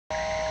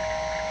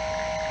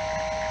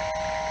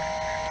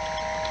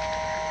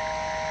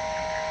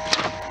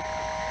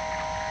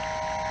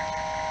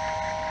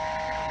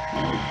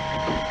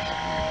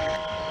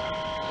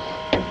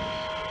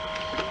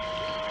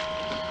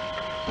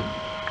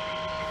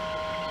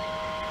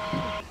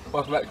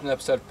Welcome back to another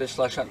episode of Fish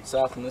Slash Hunting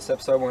South. In this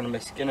episode we're going to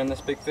be skinning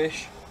this big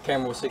fish.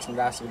 Camera was fixing to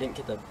die, so we didn't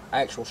get the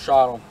actual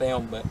shot on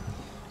film, but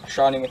I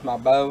shot him with my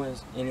bow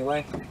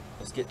anyway.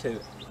 Let's get to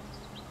it.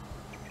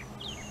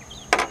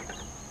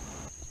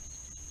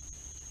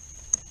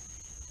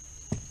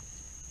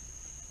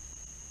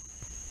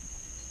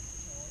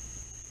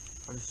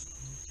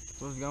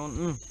 What's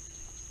going on?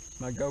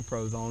 My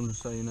GoPro's on,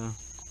 just so you know.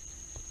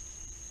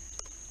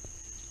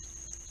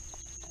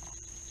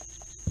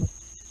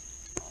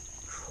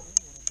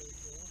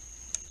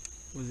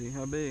 Was he?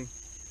 How big?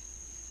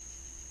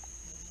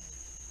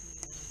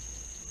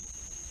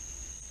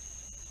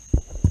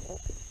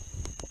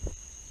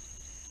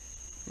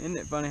 Isn't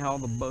it funny how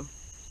the bow...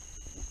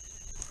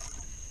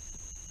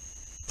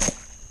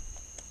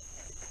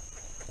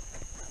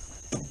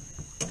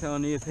 I'm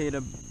telling you, if he'd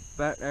have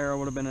back arrow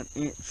would have been an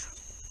inch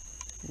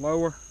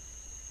lower,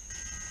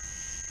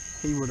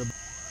 he would have.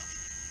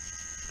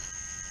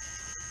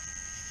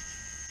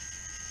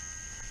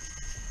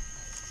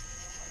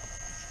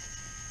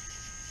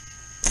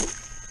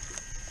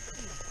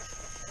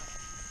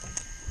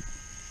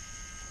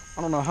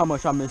 I don't know how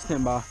much I missed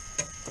him by.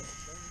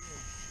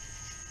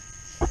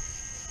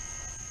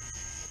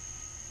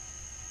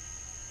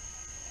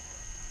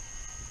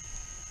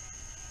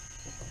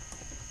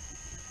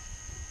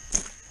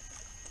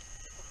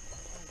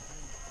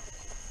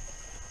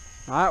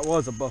 That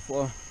was a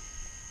buffalo.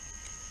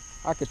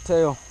 I could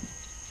tell.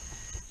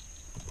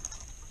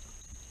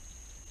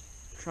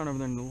 Trying over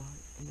there in the light,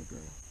 in the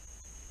grass.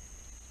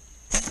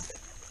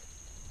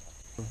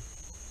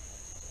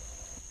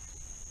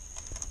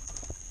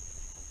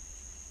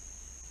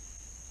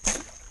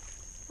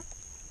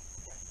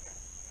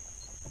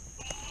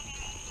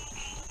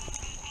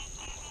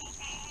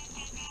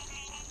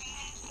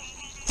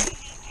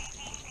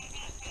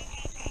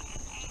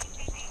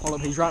 Hold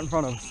up, he's right in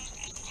front of us.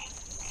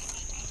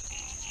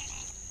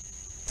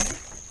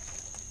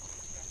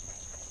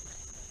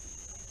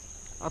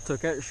 I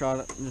took that shot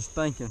at just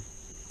thinking,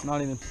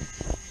 not even.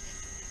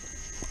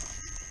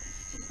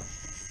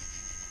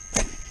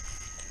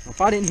 If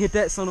I didn't hit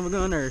that son of a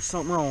gun, there's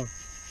something wrong.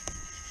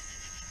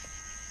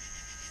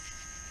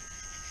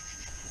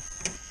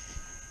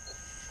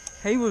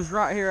 He was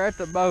right here at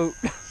the boat.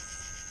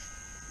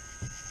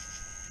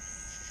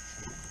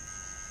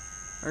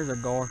 There's a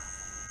guard.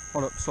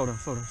 Hold up, slow down,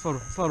 slow down, slow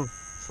down, slow down,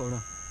 slow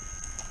down.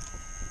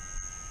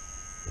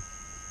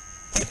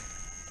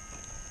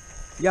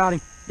 Got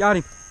him, got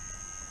him.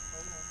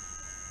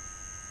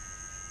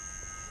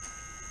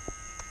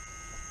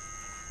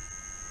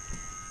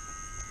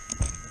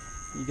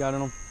 You got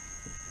him?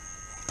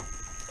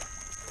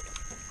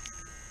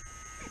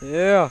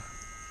 Yeah.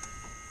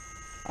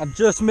 I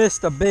just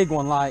missed a big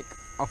one, like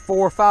a 4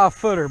 or 5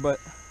 footer, but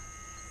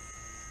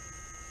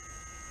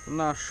a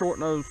nice short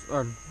nose,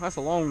 or that's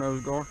a long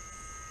nose gar.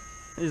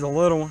 He's a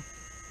little one.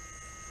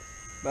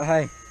 But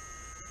hey,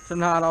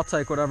 tonight I'll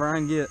take whatever I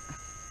can get.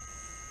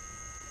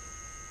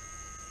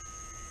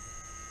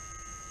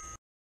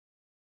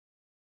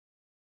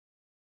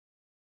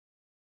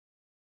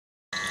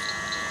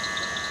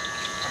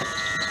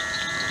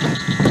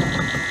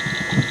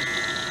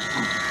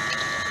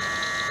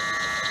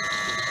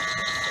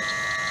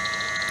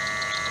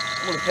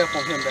 I'm gonna help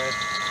on him, Dad.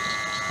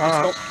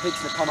 He's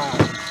fixing to come out.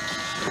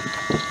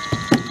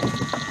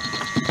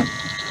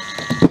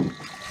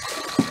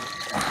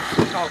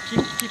 Oh,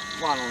 keep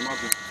flying on him, I'll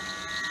get.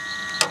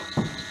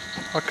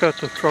 I cut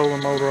the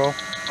trolling motor off.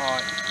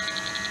 Alright.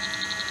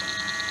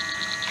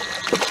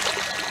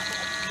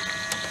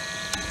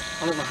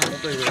 I don't know how to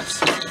do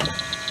this.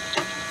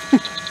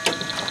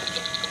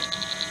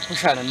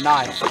 Wish I had a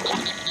knife.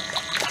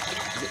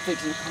 Is it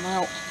fixing to come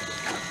out?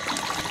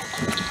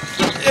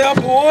 Yeah,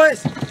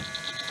 boys!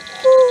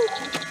 Woo.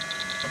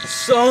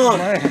 Son!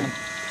 Man,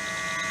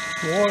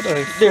 what a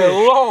fish. Dear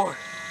Lord!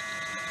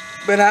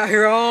 Been out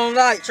here all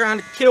night trying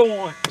to kill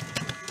one.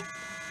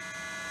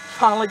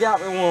 Finally got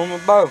me one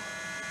with a bow.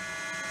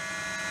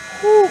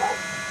 Woo.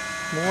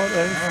 What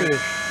a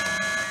fish.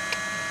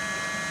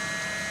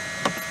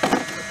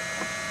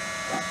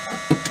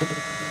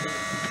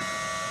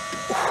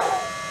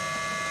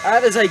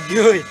 That is a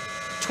good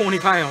 20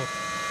 pounds.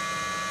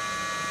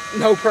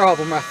 No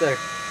problem right there.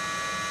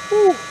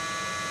 Woo.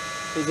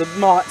 He's a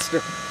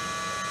monster.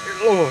 Dear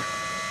Lord.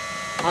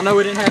 I know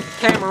we didn't have the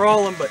camera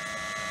rolling, but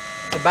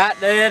the bite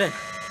dead, and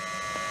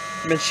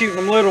I've been shooting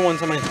them little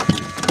ones. I mean,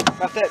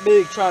 about that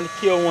big, trying to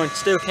kill one.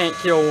 Still can't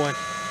kill one.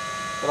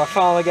 But I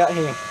finally got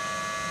him.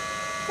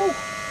 Woo.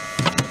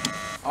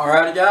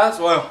 Alrighty guys,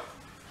 well,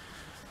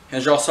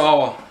 as y'all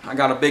saw, I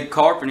got a big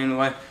carp, and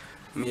anyway,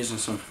 I'm using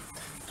some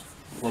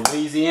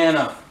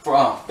Louisiana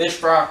fish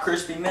fry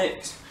crispy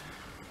mix.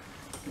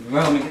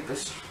 Well, let me get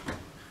this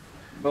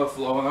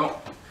buffalo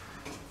out.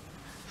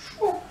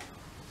 Woo.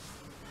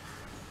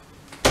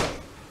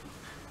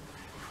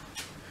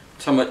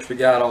 That's how much we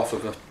got off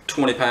of a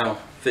 20-pound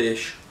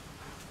fish.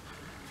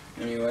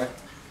 Anyway,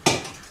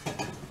 let's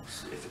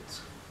see if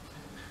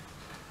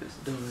it's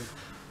done.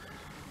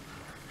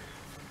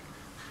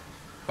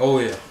 Oh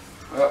yeah.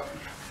 Well,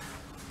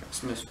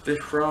 some of this fish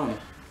from.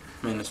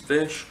 This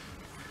fish.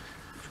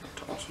 Just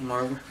gonna toss them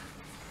over.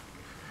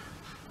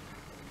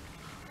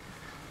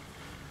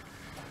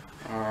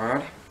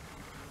 Alright.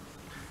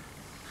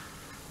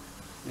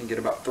 Let me get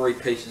about 3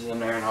 pieces in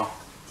there and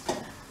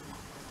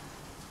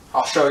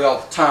I'll show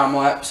y'all the time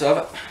lapse of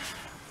it.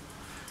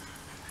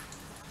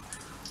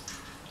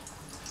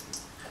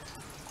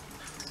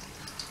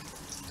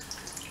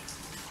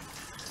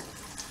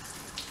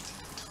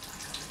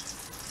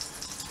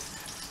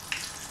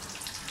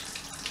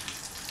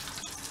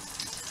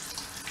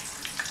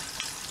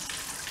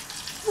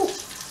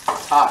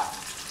 Alright.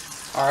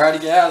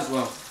 Alrighty guys,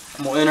 well,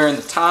 I'm going to enter in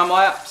the time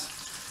lapse,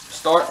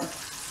 starting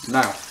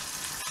now.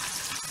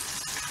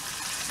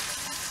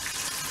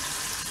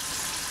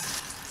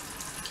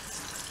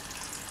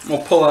 I'm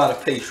going to pull out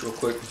a piece real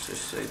quick and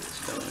just see if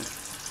it's done.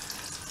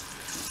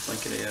 I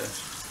think it is.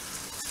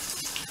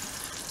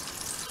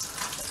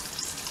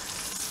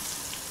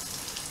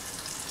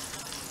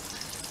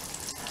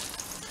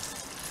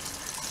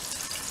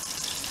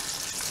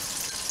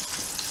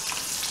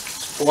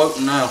 It's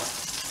floating now.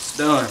 It's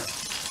done.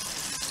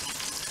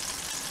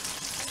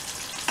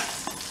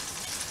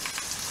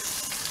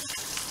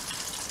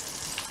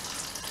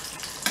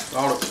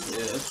 Thought it was,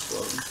 yeah, it's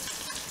floating.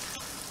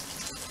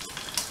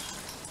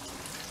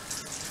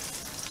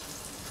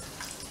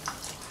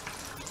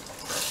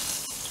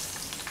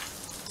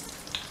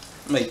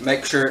 Let me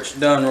make sure it's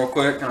done real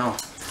quick and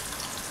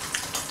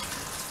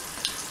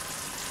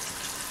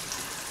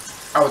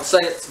I would say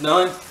it's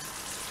done.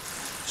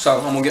 So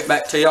I'm gonna get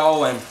back to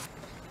y'all and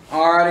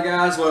alrighty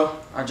guys, well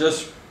I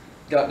just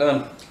got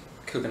done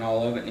cooking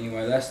all of it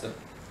anyway.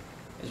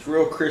 It's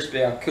real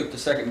crispy. I cooked the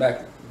second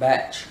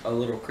batch a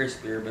little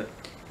crispier, but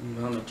I'm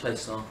gonna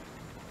taste some.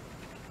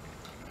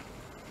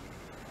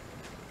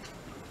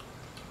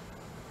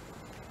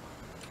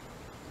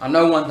 I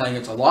know one thing,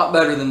 it's a lot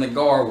better than the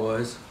gar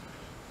was.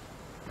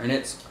 And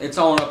it's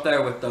on up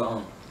there with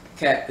the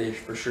catfish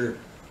for sure.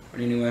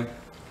 But anyway,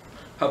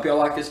 hope y'all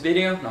like this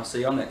video and I'll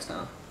see y'all next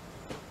time.